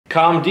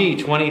ComD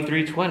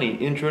 2320,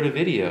 intro to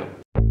video.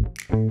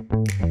 I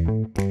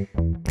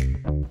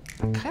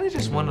kind of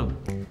just want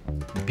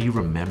to be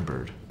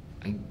remembered.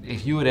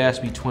 If you had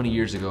asked me 20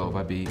 years ago if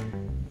I'd be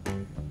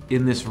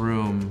in this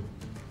room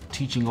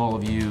teaching all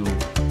of you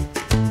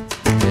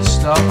this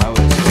stuff, I would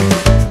have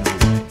said,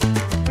 no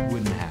way, it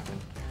wouldn't happen.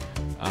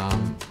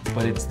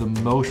 But it's the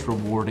most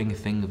rewarding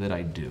thing that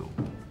I do.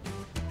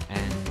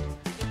 And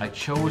I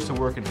chose to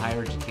work in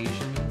higher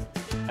education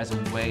as a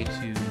way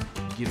to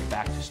give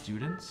back to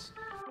students.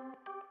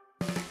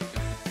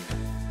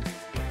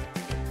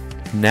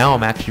 Now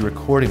I'm actually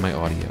recording my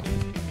audio.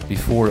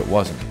 Before it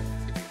wasn't.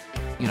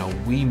 You know,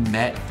 we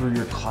met through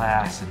your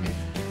class and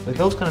like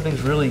those kind of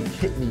things really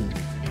hit me.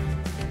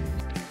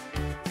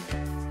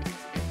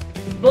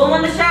 Boom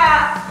in the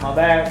shop! My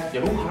bad.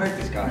 Yeah, who hired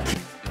this guy?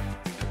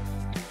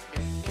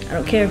 I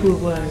don't care who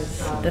it was.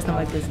 That's not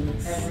my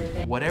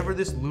business. Whatever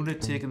this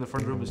lunatic in the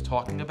front room is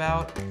talking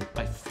about,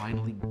 I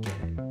finally get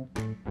it.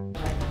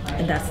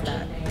 And that's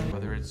that.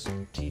 Whether it's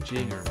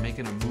teaching or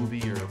making a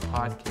movie or a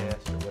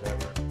podcast or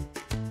whatever.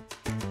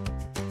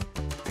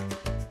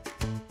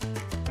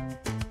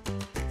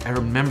 I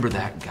remember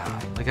that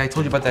guy. Like I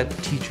told you about that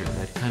teacher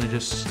that kind of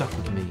just stuck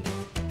with me.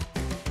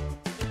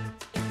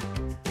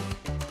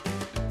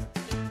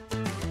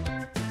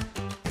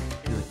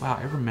 You're like, wow,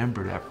 I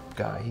remember that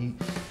guy.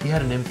 He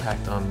had an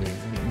impact on me,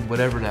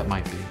 whatever that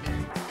might be.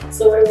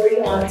 So where were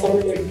you on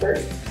October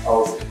 31st? I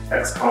was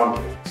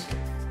ex-convict.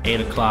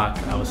 8 o'clock,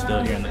 I was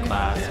still here in the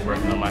class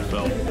working on my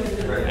film.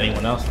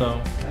 Anyone else though?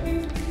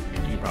 You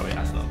can probably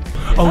ask them.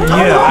 Oh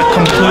yeah, I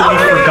completely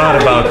forgot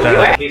about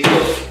that.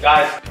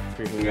 Guys,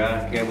 freaking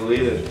guy, can't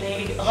believe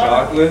it.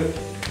 Chocolate,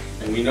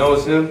 and we know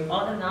it's him.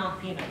 All the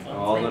non-peanuts.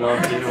 All the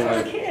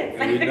non-peanut. Kids.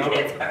 And we know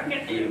Kids are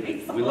gonna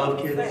be so we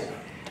love kids. upset.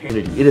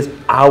 It is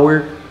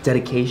our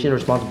dedication and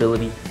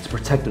responsibility to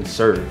protect and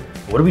serve.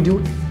 What are we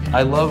doing?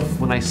 I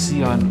love when I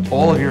see on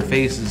all of your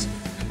faces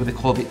what they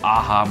call the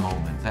aha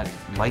moment, that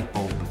light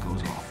bulb that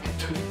goes off.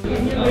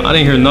 I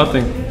didn't hear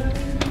nothing.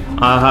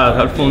 I had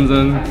headphones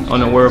in,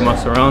 unaware of my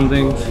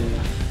surroundings.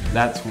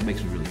 That's what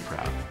makes me really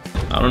proud.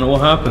 I don't know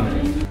what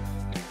happened.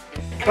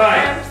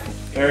 Right.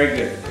 Very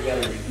good.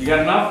 You got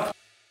enough?